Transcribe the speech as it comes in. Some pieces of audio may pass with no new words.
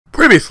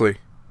Previously.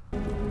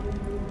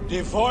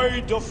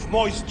 Devoid of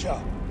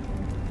moisture,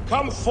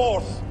 come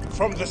forth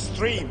from the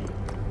stream.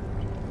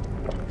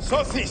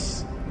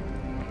 Sothis,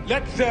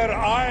 let their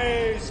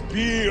eyes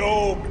be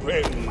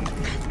open.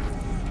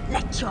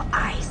 Let your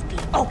eyes be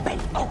open,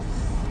 oaf.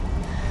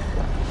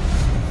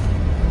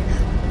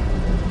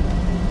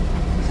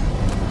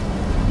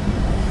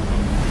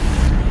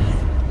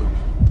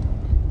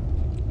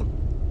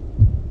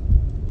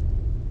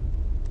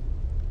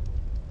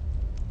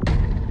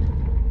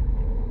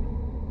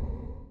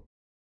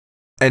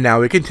 And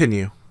now we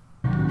continue.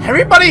 Hey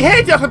everybody,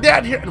 hey, Justin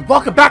Dad here, and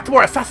welcome back to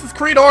more Assassin's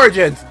Creed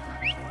Origins.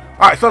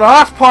 Alright, so the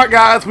last part,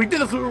 guys, we did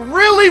this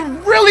really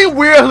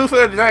weird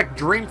hallucinogenic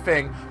dream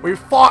thing where we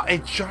fought a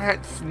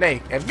giant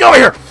snake. And get over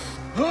here!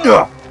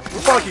 Ugh. We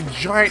fought like a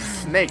giant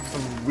snake for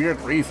some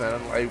weird reason.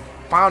 And I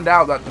found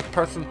out that the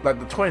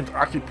twins are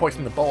actually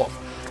poisoning the bullets.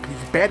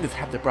 These bandits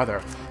have their brother.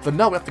 So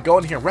no, we have to go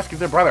in here and rescue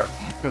their brother.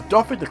 So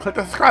don't forget to click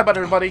the subscribe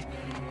button, everybody.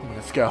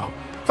 Let's go.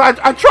 So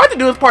I tried to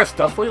do this part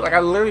stealthily, like I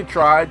literally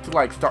tried to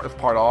like start this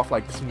part off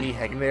like just me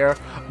hanging there,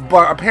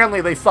 but apparently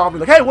they saw me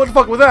like, hey, what the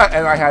fuck was that?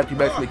 And I had to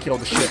basically kill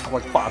the shit of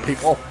like 5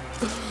 people.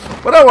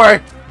 But don't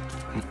worry.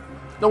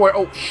 Don't worry.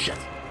 Oh shit.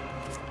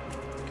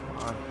 Come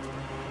on.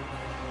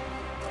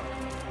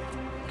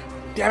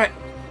 Damn it.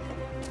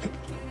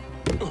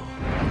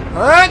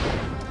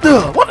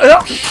 What the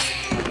hell?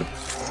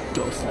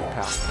 Ghostly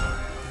path.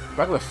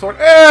 Regular sword.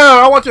 Ew,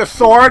 I want your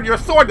sword. Your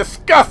sword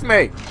disgusts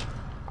me.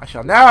 I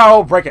shall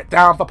now break it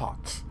down for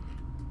parts.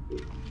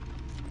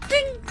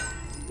 Ding!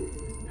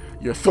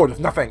 Your sword is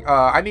nothing.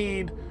 I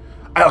need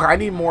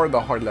more of the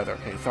hard leather.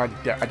 Okay, so I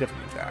definitely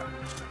need that.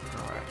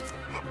 Alright.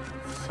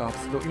 So,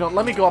 you know,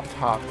 let me go up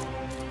top.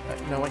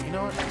 You know what? I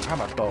have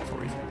my bow for a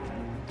reason.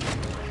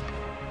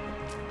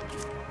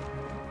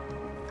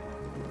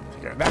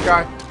 Take care of that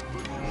guy.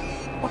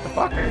 What the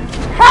fuck?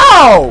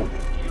 How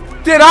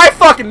did I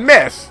fucking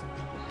miss?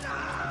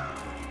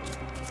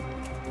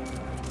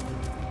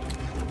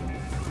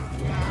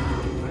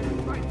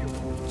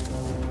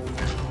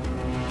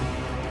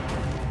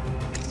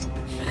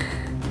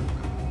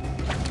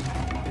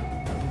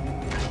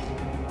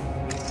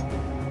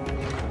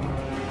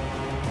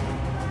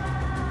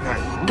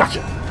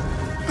 Gotcha. I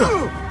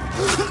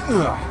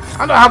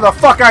don't know how the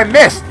fuck I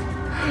missed.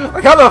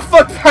 Like how the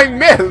fuck did I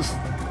miss?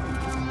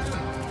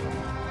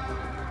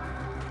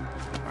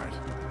 Alright.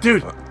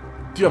 Dude,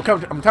 I'm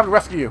coming to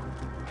rescue you.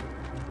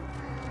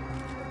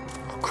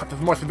 Oh crap,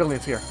 there's more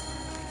civilians here.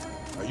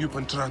 Are you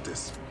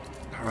Pantrates?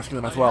 I'll rescue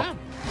them as well. I am.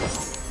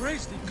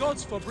 Praise the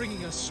gods for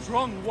bringing a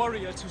strong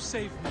warrior to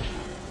save me.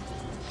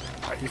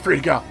 Alright, you're free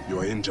to go. You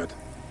are injured.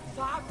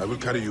 I will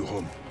carry you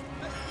home.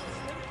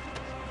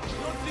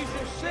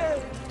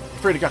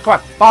 Free to go. Come on,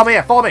 follow me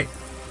in. Follow me.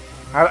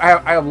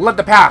 I led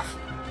the path.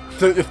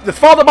 Just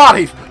follow the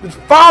bodies. Just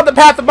follow the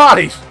path of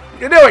bodies.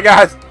 You can do it,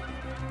 guys.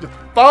 Just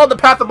follow the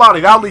path of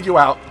bodies. I'll lead you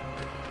out.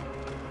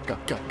 Go,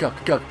 go, go,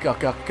 go, go,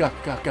 go, go,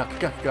 go, go,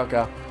 go, go,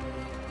 go.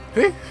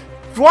 See?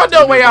 If you want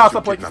no way out of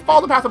someplace, just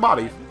follow the path of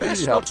bodies.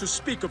 Best not to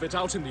speak of it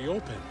out in the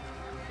open.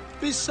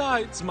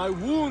 Besides, my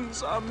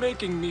wounds are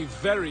making me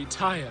very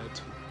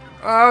tired.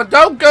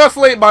 Don't go to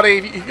sleep, buddy.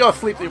 If you go to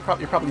sleep, you'll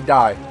probably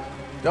die.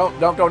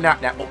 Don't go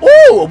nap.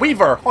 Ooh, a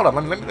weaver. Hold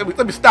on,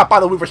 let me stop by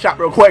the weaver shop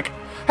real quick.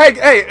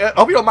 Hey,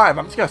 hope you don't mind.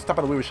 I'm just gonna stop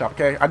by the weaver shop,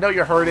 okay? I know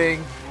you're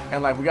hurting,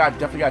 and like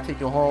definitely gotta take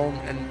you home.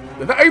 And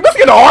are you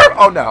missing an arm?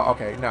 Oh no.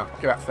 Okay, no.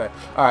 Get out today.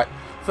 All right.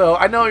 So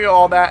I know you're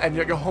all that, and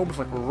your home is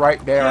like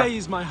right there. Here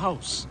is my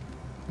house.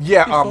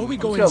 Yeah. Before we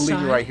go I'm just gonna inside,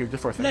 leave you right here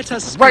just for a second. let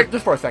us right,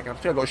 just for a second. I'm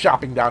just gonna go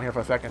shopping down here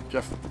for a second.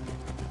 Just.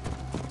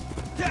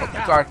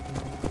 Oh, sorry.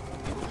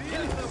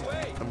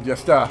 I'm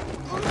just go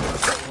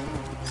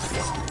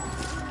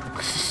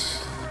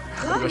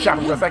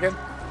shopping for a second.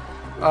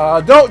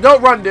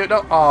 Don't run, dude.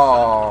 Don't.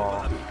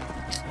 Oh.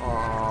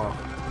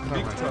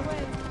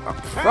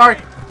 Sorry.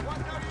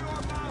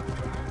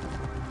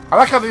 I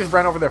like how they just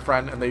ran over their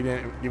friend and they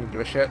didn't even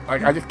give a shit.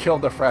 Like I just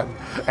killed their friend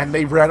and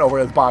they ran over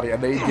his body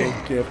and they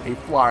didn't give a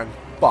flying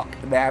fuck.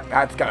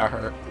 That's gotta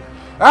hurt.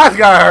 That's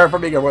gotta hurt for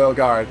being a royal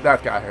guard.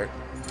 That's gotta hurt.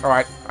 All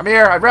right, I'm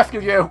here. I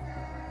rescued you.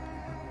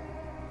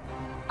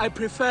 I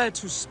prefer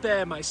to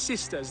spare my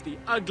sisters the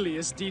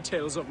ugliest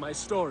details of my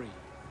story.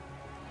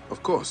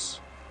 Of course.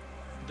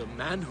 The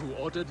man who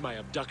ordered my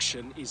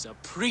abduction is a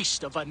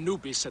priest of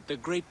Anubis at the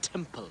Great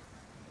Temple.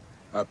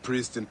 A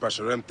priest in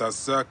Pasharemta's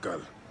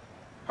circle.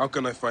 How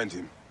can I find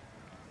him?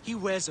 He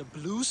wears a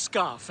blue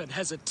scarf and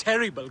has a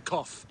terrible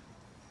cough.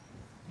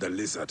 The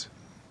lizard.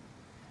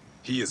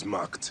 He is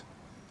marked.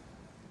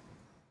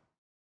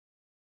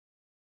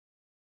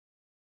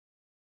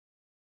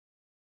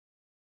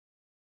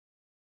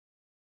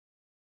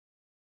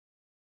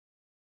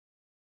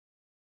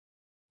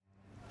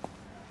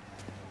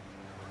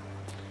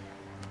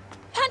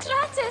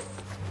 Pantrates!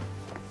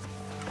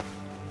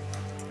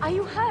 Are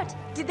you hurt?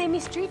 Did they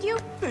mistreat you?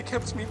 They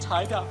kept me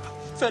tied up,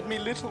 fed me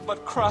little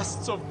but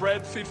crusts of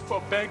bread fit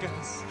for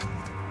beggars.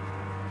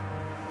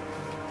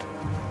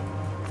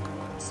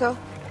 So?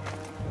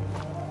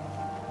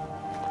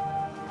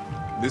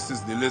 This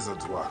is the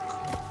lizard's work.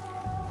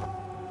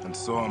 and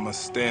so I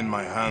must stain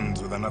my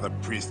hands with another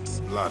priest's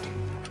blood.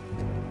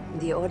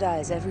 The Order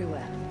is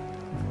everywhere.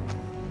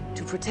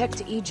 To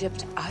protect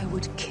Egypt, I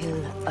would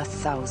kill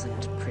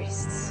 1,000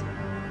 priests.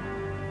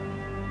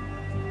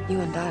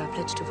 You and I are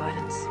pledged to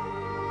violence.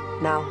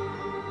 Now.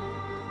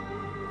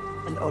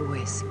 And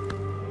always.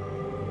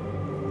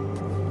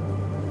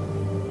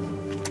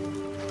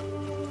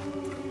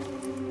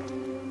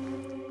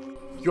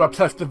 You are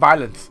pledged to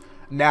violence.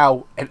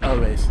 Now and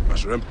always.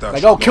 Pasharemta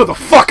Like, go kill the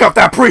fuck out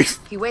that priest!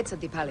 He waits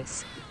at the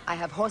palace. I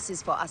have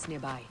horses for us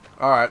nearby.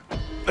 Alright.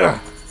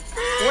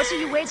 What are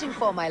you waiting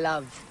for, my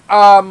love?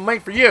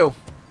 Wait for you.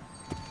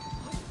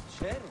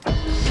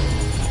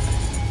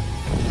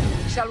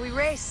 Shall we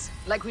race?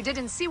 Like we did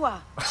in Siwa?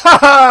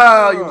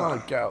 Haha! You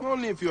wanna go.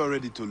 Only if you are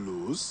ready to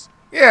lose.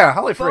 Yeah,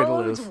 I'll wait for you to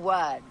Bold lose.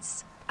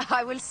 words.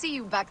 I will see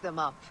you back them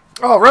up.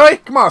 Oh, really?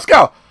 Come on, let's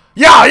go!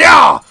 Yeah,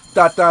 yeah!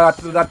 Da da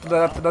da da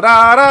da da da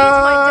da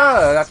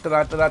da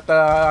da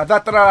da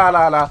da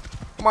da da.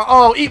 Come on!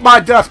 Oh, eat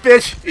my dust,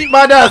 bitch! Eat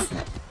my dust!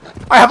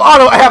 I have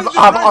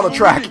auto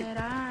track.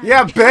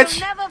 Yeah, bitch!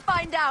 You'll never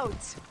find out.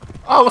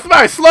 Oh, what's the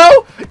matter?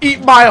 Slow?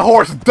 Eat my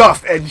horse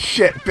dust and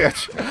shit,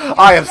 bitch!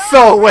 I am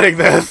so winning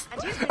this.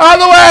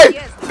 Out of the way!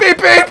 Beep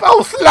beep!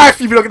 Oh, slash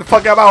you if you don't get the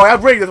fuck out of my way!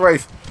 I'm winning this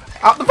race.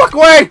 Out the fuck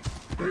way!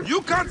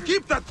 You can't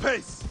keep that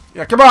pace.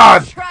 Yeah, come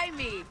on! Try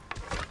me.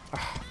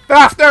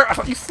 Faster!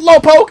 You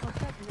slowpoke!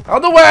 Out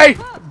of the way!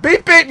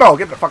 Beep beep! No,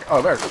 get the fuck.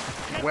 Oh, there.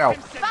 Well.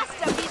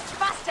 Faster, beast,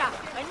 faster.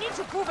 I need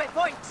to prove a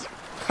point.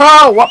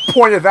 Oh, what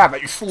point is that?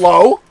 That you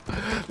slow?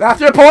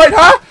 That's your point,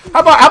 huh? How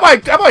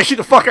about I shoot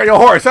the fuck out of your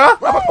horse, huh?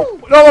 How about, oh,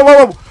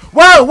 no,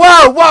 whoa,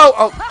 whoa!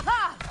 Oh.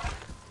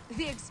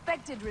 The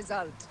expected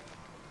result.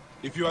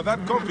 If you are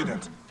that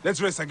confident,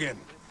 let's race again.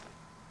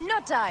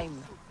 No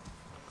time.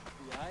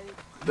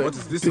 What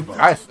is this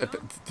about?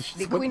 Did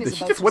she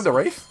just win the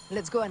race?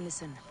 Let's go and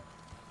listen.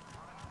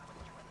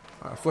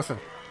 Let's listen.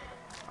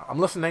 I'm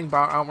listening,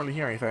 but I don't really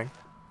hear anything.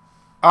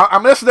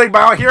 I'm listening,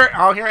 but I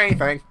don't hear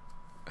anything.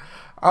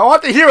 I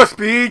want to hear a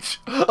speech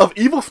of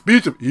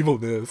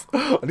evilness.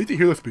 I need to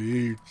hear a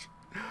speech.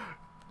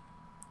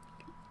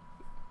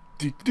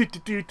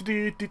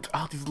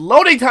 Oh, these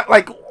loading times.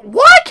 Like,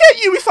 why can't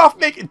Ubisoft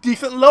make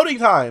decent loading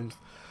times?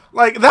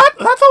 Like, that's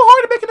so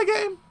hard to make in a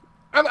game.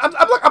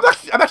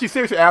 I'm actually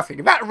seriously asking.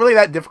 Is that really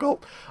that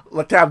difficult?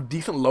 Like, to have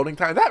decent loading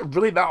time? Is that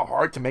really that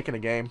hard to make in a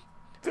game?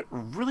 Is it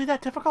really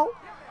that difficult?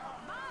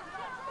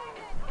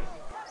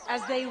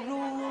 As they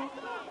rule,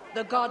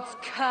 the gods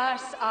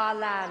curse our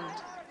land,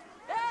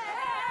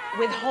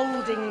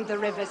 withholding the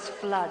river's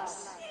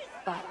floods.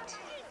 But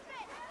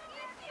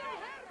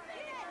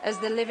as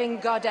the living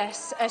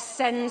goddess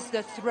ascends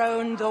the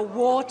throne, the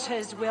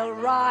waters will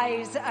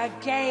rise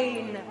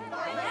again.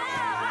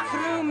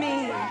 Through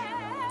me,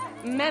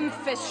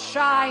 Memphis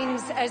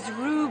shines as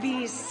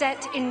rubies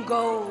set in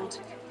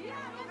gold.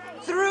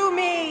 Through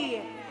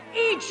me,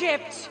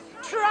 Egypt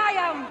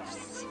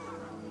triumphs.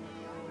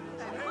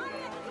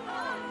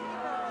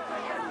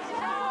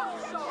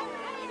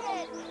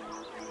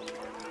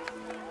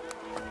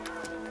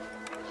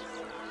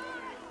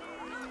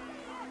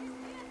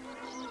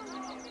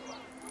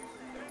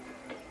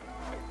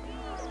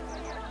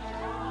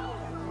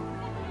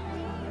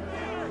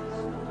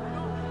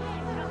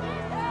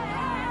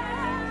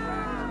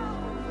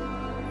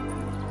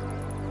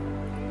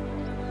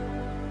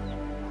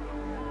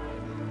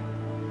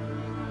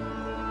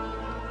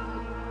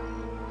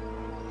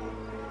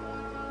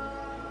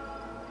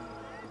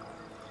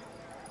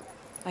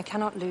 I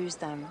cannot lose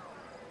them.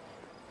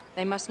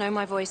 They must know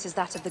my voice is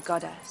that of the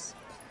goddess.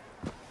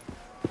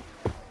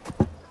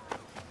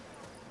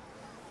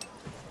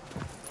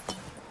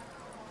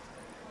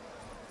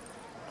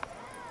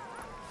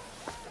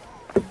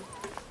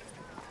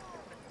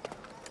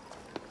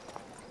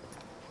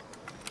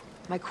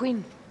 My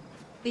queen,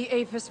 The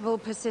Apostle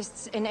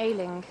persists in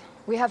ailing.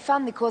 we have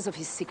found the cause of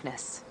his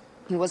sickness.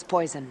 He was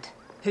poisoned.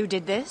 Who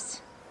did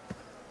this?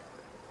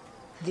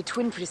 The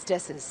twin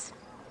priestesses.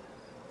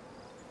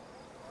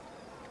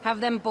 Have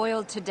them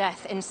boiled to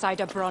death inside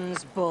a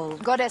bronze bull.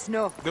 Goddess,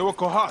 no. They were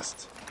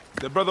coerced.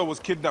 Their brother was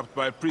kidnapped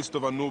by a priest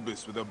of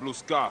Anubis with a blue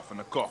scarf and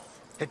a cough.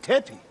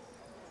 Hetepi?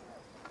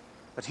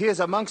 But he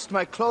is amongst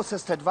my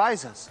closest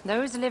advisors.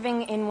 Those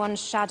living in one's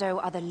shadow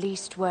are the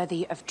least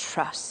worthy of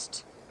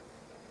trust.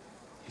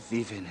 If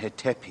even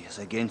Hetepi is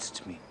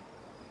against me.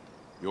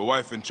 Your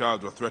wife and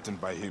child were threatened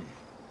by him,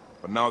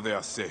 but now they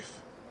are safe.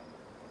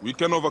 We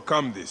can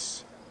overcome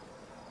this.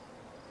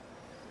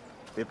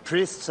 The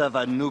priests of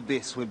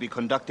Anubis will be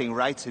conducting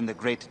rites in the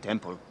Great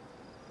Temple.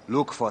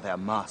 Look for their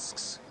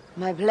masks.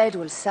 My blade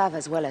will serve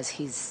as well as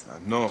his.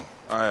 No,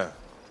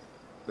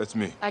 that's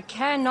me. I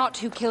care not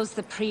who kills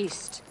the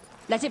priest.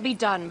 Let it be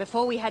done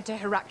before we head to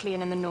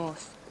Heraklion in the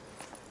north.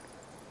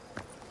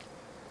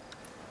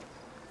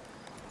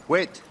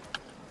 Wait.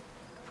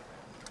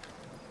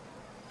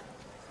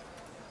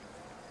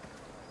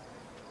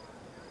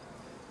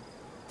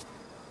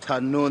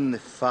 Tanun the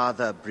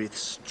Father breathes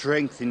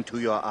strength into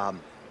your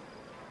arm.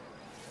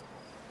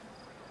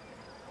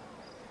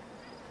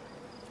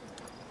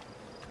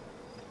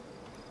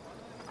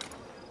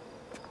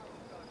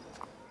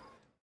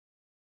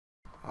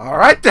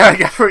 Alright then, I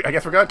guess we're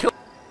gonna kill.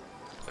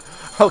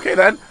 Okay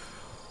then.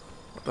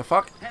 What the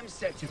fuck?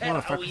 He's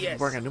motherfucker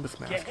wearing a Anubis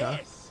mask, huh?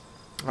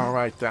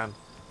 Alright then.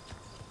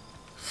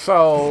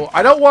 So,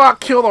 I don't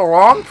want to kill the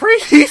wrong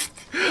priest.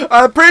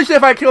 I'm pretty sure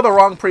if I kill the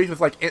wrong priest,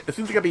 it's like, it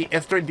seems to be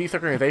instant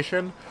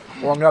desynchronization,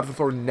 or I'm gonna have some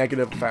sort of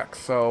negative effects.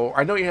 So,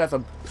 I know he has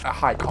a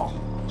high cough.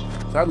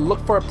 So I'd look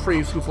for a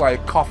priest who's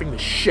like coughing the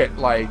shit,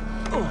 like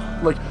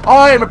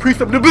I am a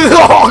priest of Anubis.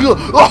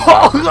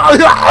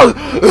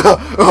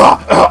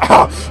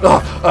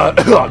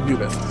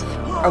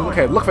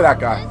 Okay, look for that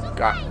guy.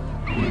 Got it.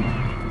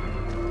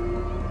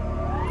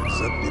 Is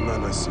that the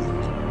man I seek?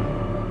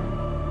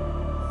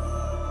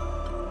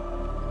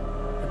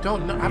 I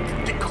don't know. I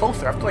have to get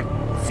closer. I have to like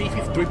see if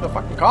he's doing the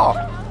fucking cough.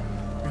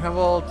 You have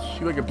a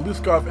like a blue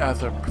scarf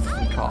as a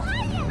persistent cough.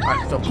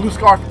 Alright, so blue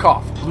scarf,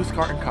 cough. Blue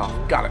scarf and cough.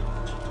 Got it.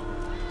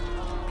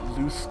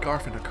 Blue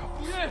scarf and a cough.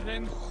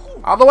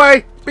 Out of the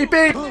way! Beep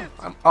beep!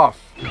 I'm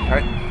off.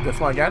 Alright, this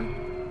one again.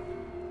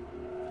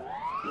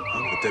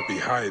 Tepi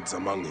hides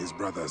among his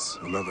brothers,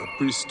 another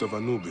priest of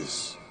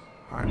Anubis.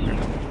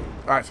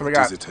 Alright, so we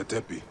got... Is it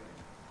Tepi?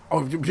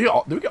 Oh, did we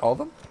get all of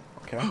them?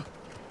 Okay.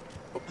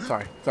 Oh,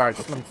 sorry,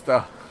 just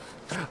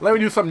let me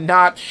do some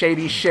not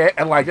shady shit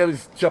and like, let me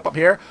just jump up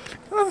here.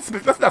 That's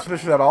not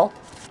suspicious at all.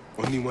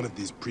 Only one of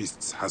these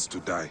priests has to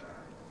die.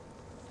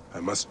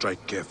 I must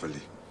strike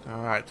carefully.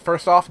 Alright,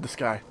 first off, this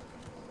guy.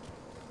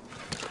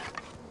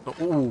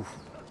 Ooh.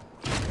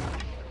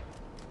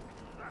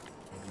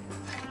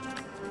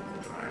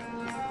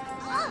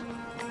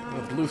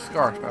 A blue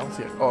scarf, but I don't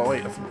see it. Oh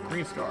wait, that's a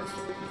green scarf.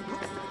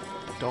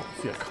 Don't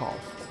see a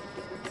cough.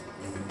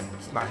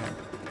 It's not him.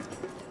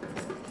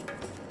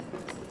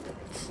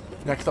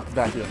 Next up to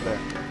that dude up there.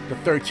 The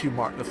 32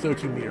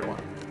 meter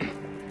one.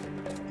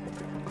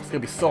 It's gonna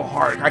be so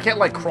hard. I can't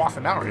like cross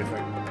him out or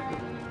anything.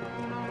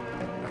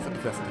 That's a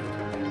possessed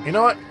dude. You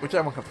know what?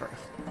 Whichever one comes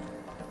first.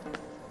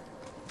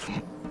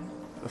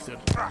 Let's do it.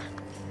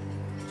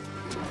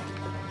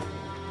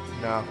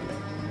 No.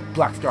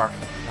 Black scarf.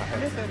 Not him.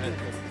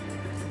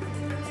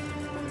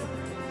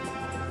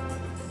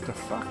 The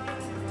fuck?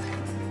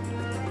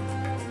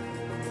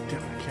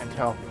 Damn, I can't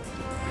tell.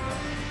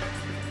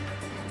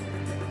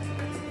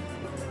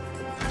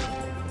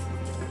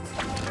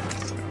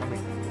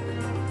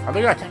 Are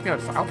they gonna attack me on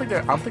the side? I don't think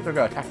they're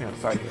gonna attack me on the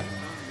side here.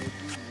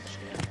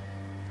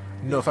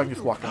 No, if I can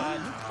just walk up.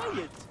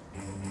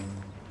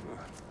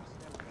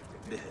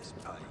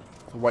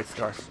 The white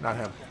scarf, not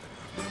him.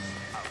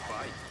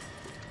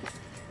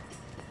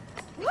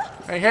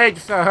 Hey,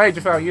 just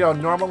you know,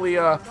 normally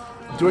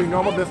doing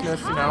normal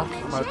business, you know.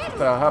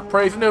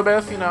 Praise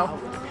Anubis, you know.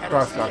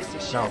 Scarf.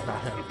 No,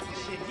 not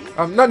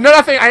him.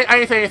 Nothing. I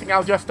didn't say anything. I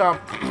was just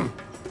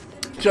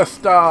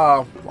just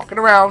walking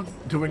around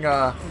doing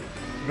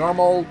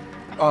normal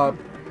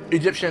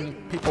Egyptian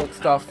people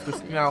stuff.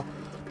 Just, you know,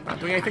 not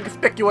doing anything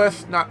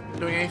conspicuous. Not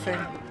doing anything.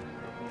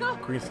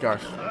 Green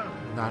scarf.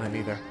 Not him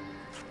either.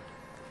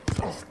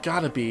 It's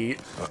gotta be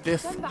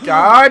this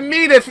guy. I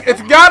mean,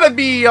 it's gotta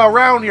be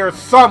around here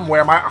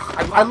somewhere.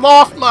 I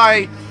lost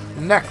my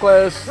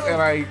necklace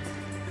and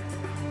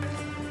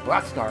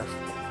black scarf.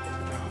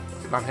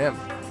 It's not him.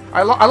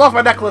 I lost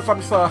my necklace.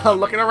 I'm just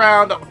looking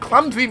around.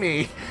 Clumsy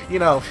me. You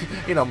know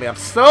me. I'm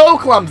so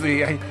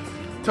clumsy. I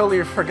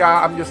totally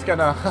forgot. I'm just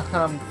gonna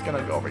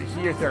go over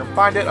here and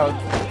find it.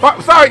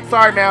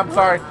 Sorry, ma'am.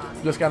 Sorry.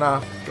 I'm just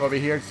gonna go over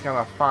here. Just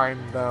gonna find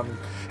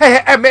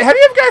Hey, have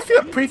you guys seen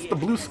the priest with the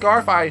blue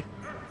scarf? I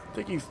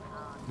think he's...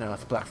 No,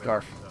 that's a black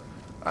scarf.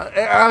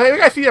 Have you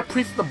guys seen the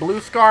priest with the blue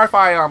scarf?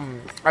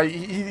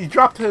 He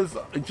dropped his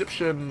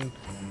Egyptian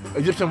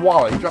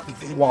wallet. He dropped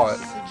his wallet.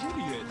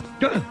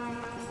 What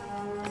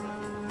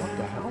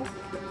the hell?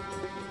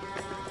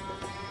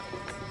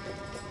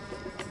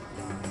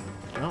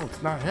 No,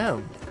 it's not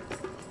him.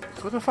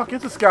 So what the fuck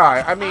is this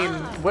guy? I mean,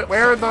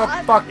 where the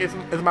fuck is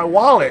my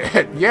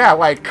wallet? Yeah,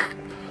 like,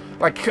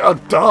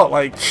 duh,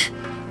 like...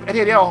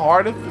 Any idea how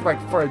hard it is,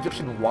 like, for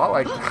Egyptian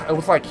wallet? Like, it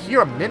was, like,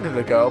 here a minute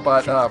ago,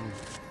 but,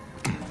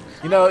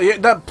 you know,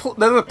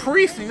 the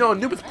priest, you know,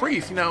 Anubis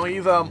priest, you know,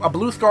 he's, a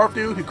blue scarf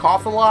dude who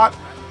coughs a lot.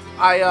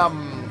 I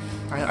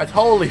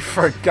totally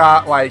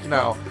forgot, like, you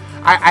know,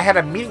 I had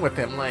a meeting with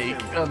him, like,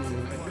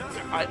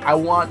 I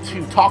want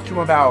to talk to him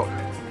about,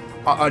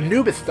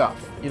 Anubis stuff,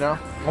 you know?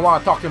 I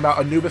want to talk to him about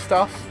Anubis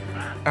stuff,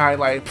 and I,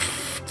 like,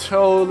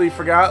 totally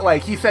forgot,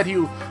 like, he said he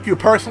would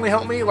personally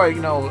help me, like,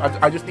 you know,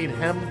 I just need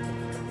him.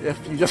 If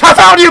you just... I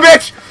found you,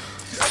 bitch!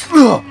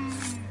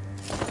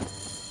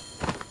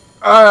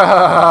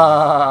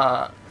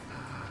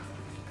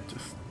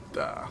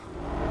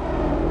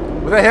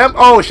 Was that him?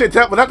 Oh, shit,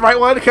 was that the right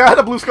one? Okay, I had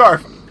a blue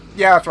scarf.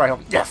 Yeah, that's right.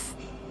 Yes!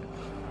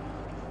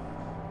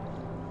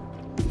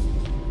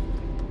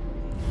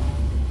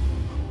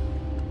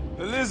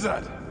 The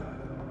lizard!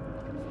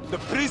 The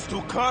priest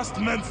who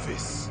cursed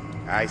Memphis!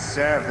 I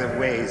serve the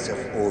ways of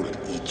old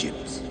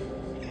Egypt.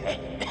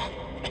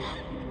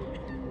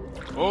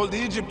 Old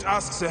Egypt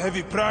asks a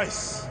heavy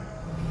price.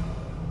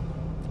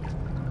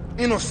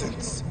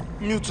 Innocents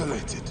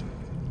mutilated.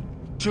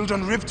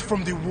 Children ripped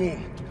from the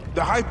womb.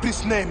 The High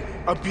Priest's name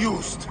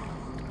abused.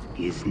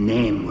 His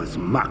name was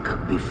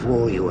Muck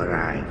before you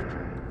arrived.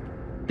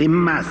 The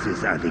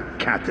masses are the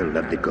cattle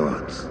of the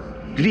gods,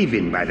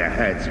 driven by the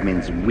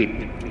herdsman's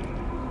whip.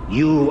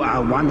 You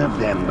are one of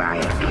them,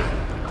 Bayek.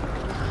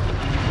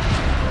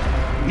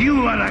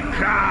 You are a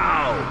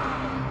cow!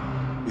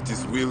 It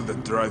is will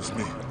that drives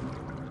me,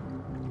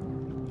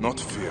 not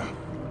fear.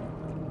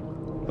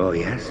 Oh,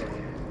 yes?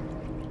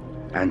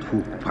 And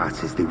who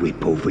passes the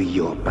whip over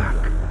your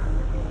back?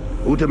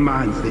 Who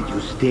demands that you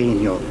stay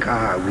in your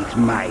car with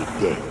my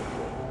death?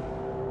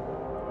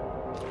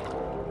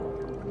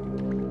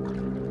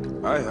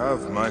 I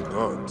have my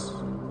gods.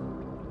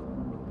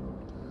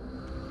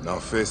 Now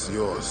face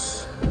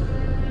yours.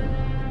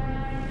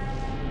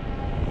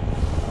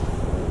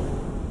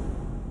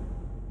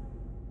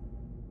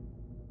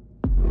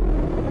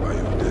 By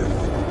your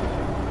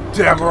death.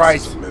 Damn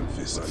right.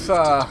 Memphis,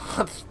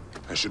 Let's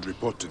I should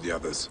report to the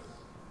others.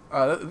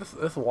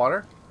 this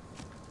water.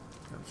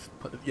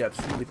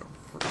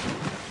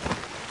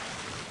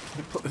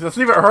 Just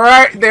leave it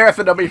right there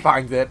so nobody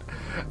finds it.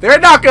 They're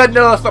not gonna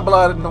notice the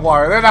blood in the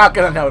water. They're not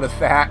gonna notice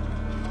that.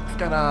 It's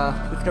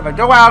gonna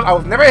go out. I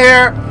was never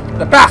here.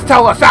 The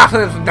Bastel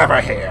assassin is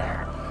never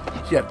here.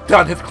 He has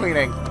done his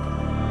cleaning.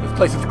 This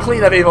place is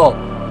clean of evil.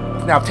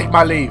 Let's now take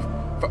my leave,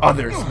 for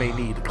others may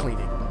need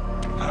cleaning.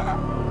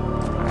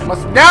 I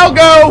must now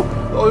go.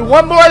 Only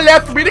one more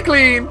left for me to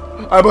clean.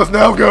 I must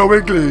now go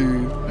and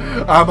clean.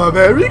 I'm a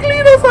very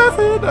clean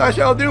assassin. I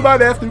shall do my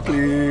best to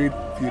clean.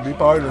 Excuse me,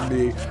 pardon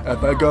me, as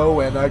I go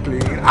and I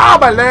clean. Ah,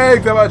 my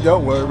legs!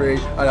 Don't worry,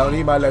 I don't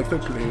need my legs to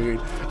clean.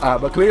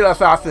 I'm a clean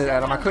assassin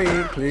and I'm a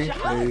clean.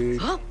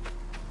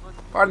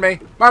 Pardon me,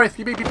 beep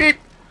beep beep beep.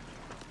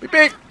 Beep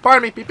beep,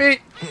 pardon me, beep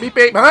beep, beep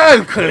beep.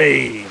 I'm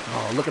clean.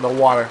 Oh, look at the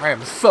water. I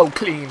am so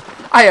clean.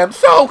 I am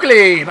so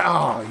clean.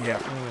 Oh, yeah.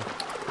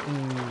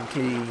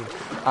 Clean.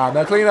 I'm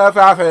a clean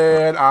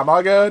assassin. I'm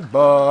a good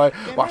boy.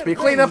 Watch me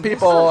clean up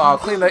people. I'll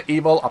clean the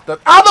evil up the...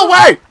 Out of the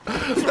way!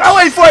 Out of the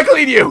way before I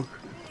clean you!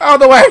 Out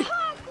of the way!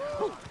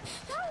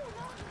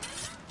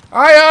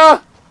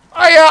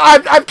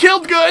 I've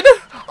killed good.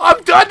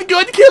 I've done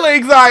good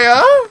killings,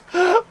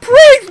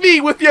 praise me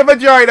with your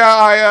vagina,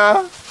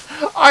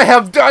 I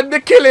have done the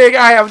killing.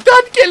 I have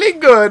done killing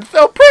good.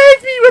 So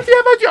praise me with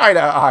your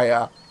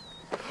vagina,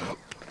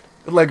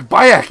 Like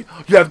Bayek,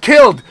 you have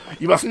killed.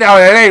 You must now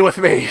lay with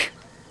me.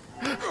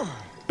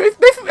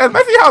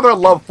 Basically how their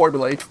love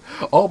formulates.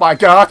 Oh my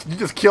gosh, you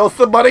just killed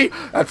somebody?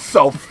 That's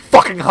so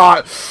fucking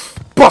hot.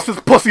 Bust his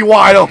pussy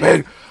wide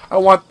open. I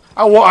want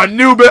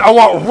Anubis. I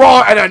want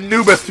Raw and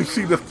Anubis to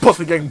see this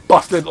pussy getting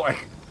busted.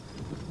 Like,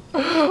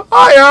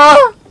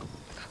 I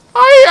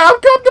have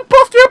come to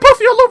bust your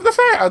pussy all over the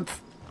sands.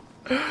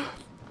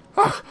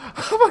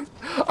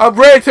 I'm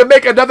ready to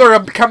make another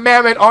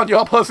commandment on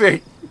your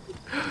pussy.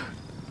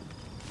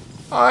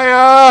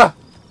 I'm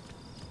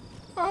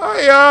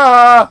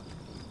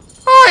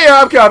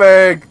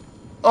coming.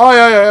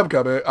 I am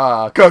coming.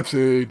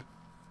 Cutscene.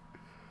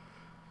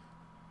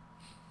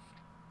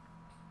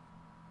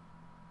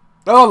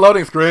 Oh,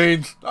 loading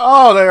screens.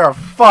 Oh, they are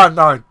fun,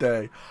 aren't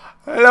they?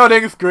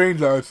 Loading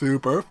screens are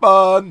super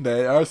fun.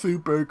 They are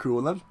super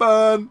cool and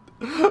fun.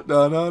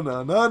 Na na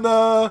na na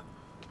na.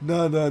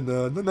 Na na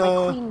na na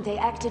na. My queen, they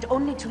acted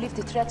only to lift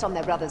the threats on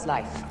their brother's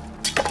life.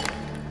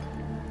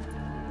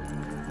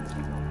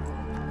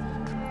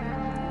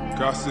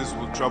 Curses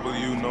will trouble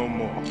you no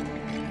more.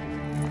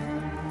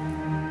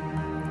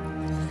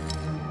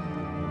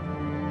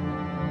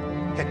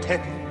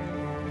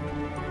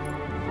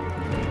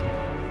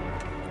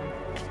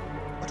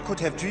 What could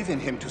have driven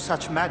him to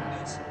such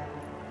madness?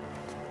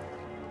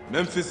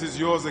 Memphis is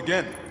yours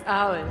again.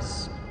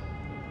 Ours.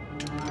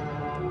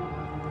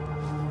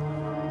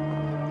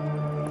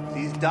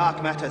 These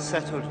dark matters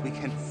settled, we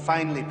can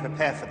finally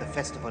prepare for the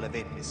Festival of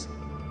Apis.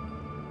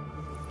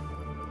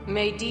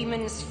 May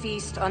demons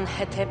feast on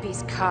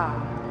Hetepi's car.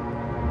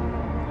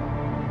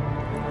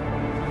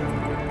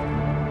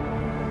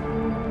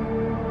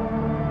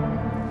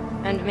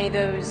 And may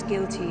those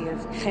guilty of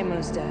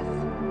Chemo's death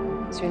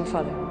soon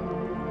follow.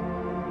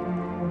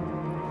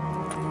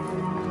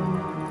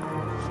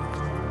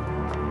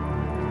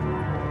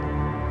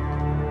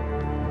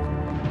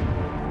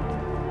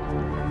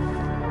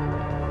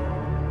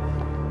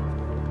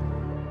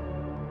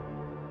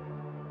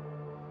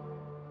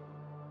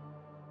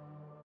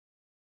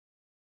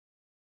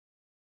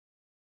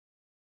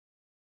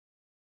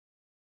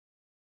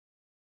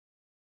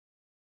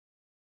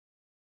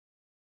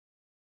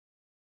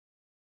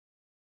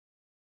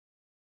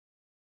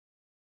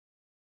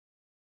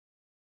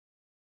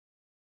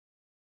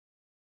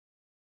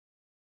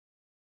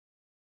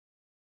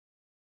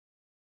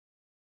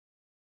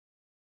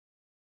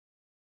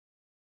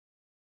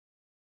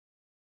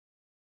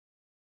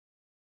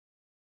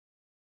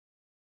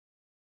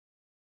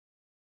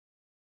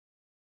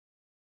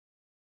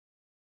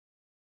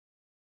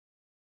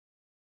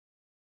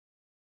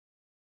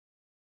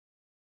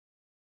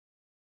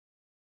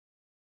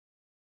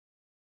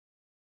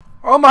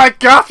 Oh my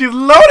gosh, these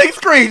loading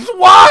screens!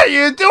 Why are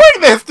you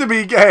doing this to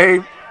me,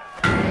 game?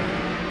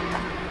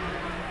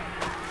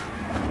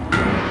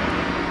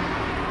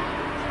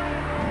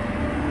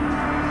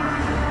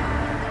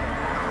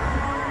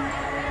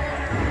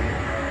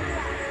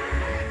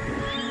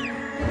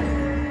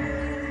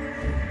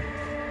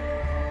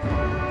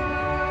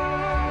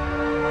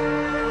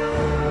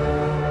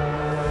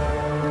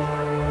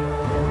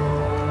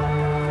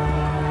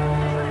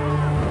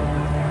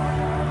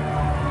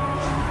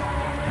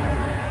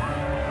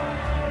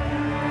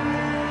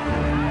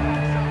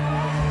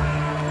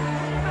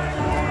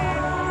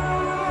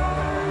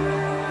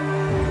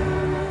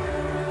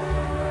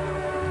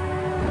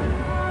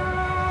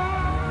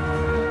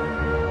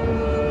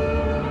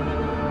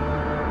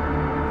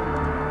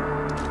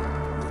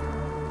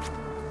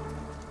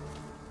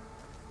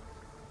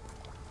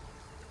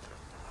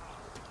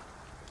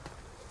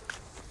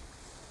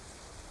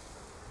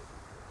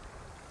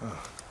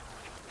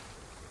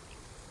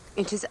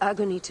 It is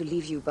agony to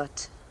leave you,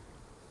 but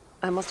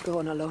I must go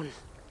on alone.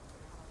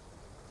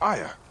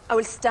 Aya, I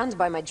will stand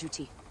by my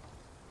duty.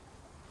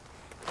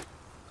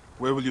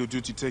 where will your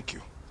duty take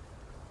you?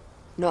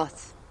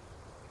 North,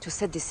 to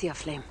set the sea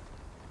aflame.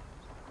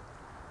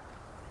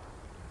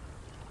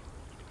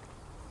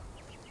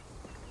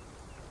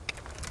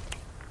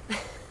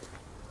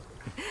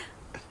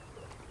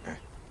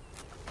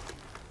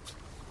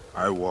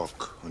 I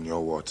walk on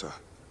your water.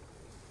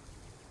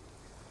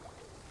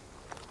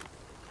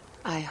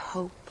 I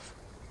hope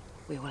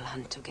we will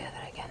hunt together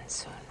again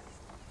soon.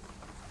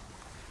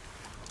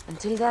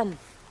 Until then,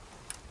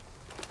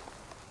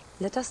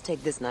 let us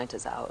take this night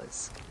as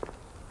ours.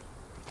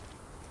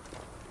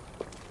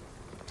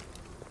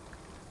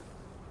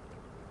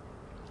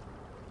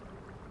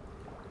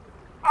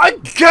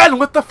 Again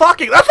with the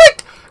fucking. That's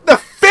like the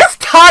 5th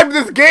time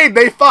this game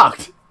they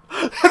fucked.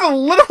 That's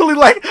literally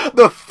like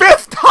the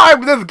 5th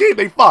time this game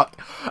they fucked.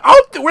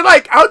 I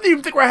don't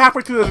even think we're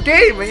halfway through this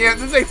game, and yet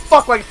they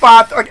fuck like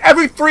 5, like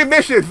every 3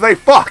 missions they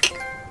fuck.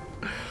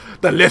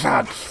 The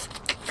lizard.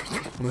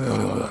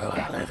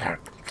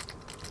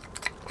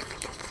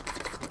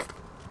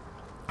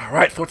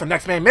 Alright, so what's the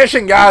next main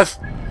mission, guys?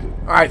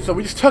 Alright, so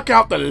we just took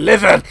out the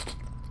lizard.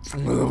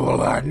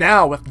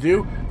 Now what to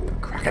do? The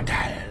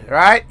crocodile,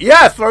 right?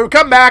 Yes, so when we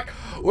come back,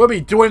 we'll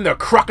be doing the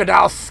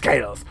crocodile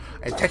scales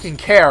and taking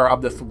care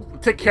of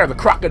the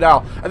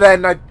crocodile. And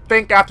then I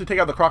think after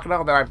taking out the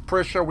crocodile, then I'm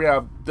pretty sure we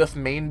have this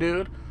main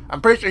dude. I'm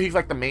pretty sure he's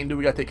like the main dude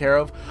we gotta take care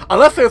of.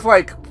 Unless there's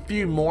like a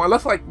few more,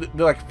 unless like there's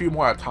like a few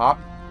more at the top.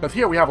 Because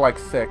here we have like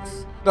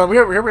 6. No,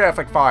 here we have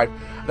like 5,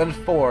 then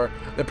 4,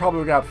 then probably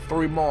we got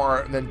 3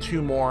 more, and then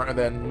 2 more, and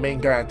then main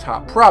guy on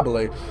top,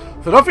 probably.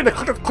 So don't forget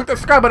to click the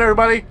subscribe button,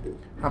 everybody.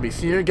 I'll be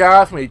seeing you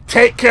guys when we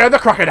take care of the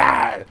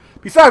crocodile.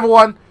 Peace out,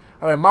 everyone.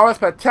 Have a marvelous,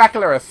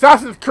 spectacular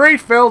Assassin's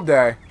Creed filled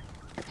day.